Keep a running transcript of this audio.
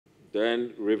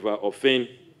Then River Ofin.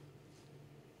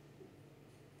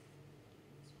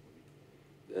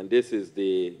 And this is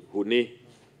the Hune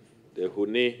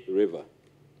River.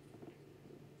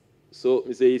 So,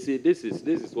 you see, this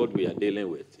is what we are dealing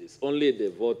with. It's only the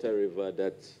Volta River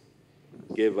that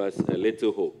gave us a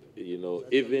little hope. You know,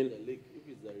 even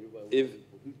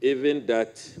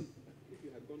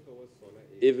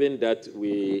that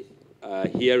we are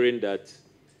hearing that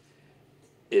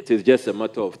it is just a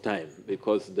matter of time,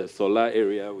 because the solar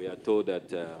area, we are told that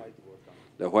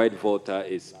the White Volta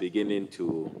is beginning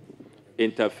to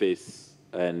interface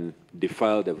and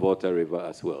defile the Volta River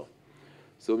as well.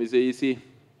 So, you see,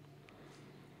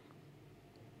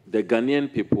 the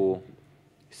Ghanaian people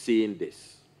seeing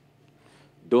this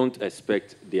don't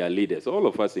expect their leaders, all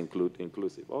of us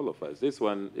inclusive, all of us. This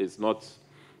one is not,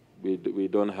 we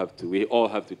don't have to, we all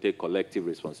have to take collective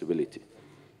responsibility,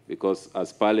 because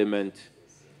as Parliament,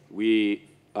 we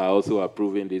are also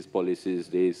approving these policies,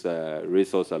 these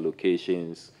resource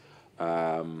allocations,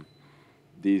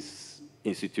 these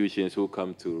institutions who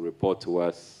come to report to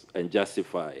us and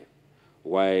justify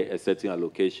why a certain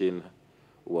allocation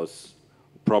was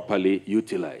properly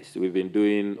utilized. We've been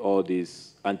doing all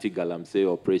these anti-galamsey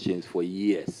operations for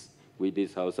years, which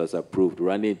this House has approved,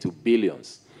 running to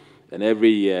billions. And every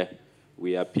year,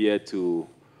 we appear to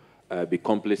be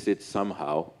complicit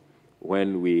somehow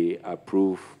when we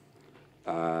approve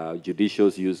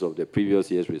judicious use of the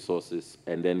previous year's resources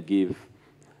and then give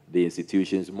the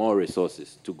institutions more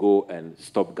resources to go and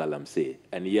stop galamsey.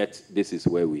 And yet, this is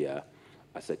where we are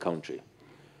as a country.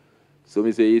 So,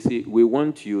 Mr. Isi, we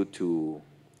want you to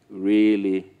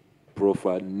really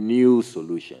proffer new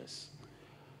solutions.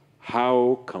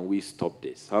 How can we stop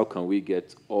this? How can we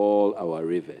get all our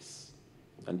rivers?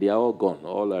 And they are all gone.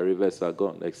 All our rivers are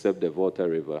gone, except the Volta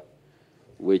River,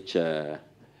 which we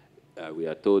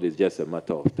are told is just a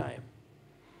matter of time.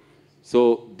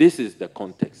 So this is the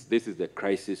context. This is the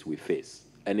crisis we face.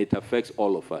 And it affects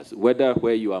all of us, whether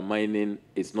where you are mining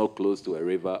is not close to a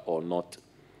river or not,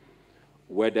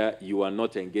 whether you are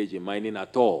not engaged in mining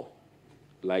at all,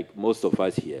 like most of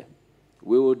us here.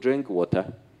 We will drink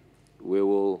water. We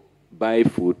will buy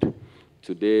food.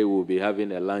 Today we'll be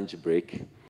having a lunch break.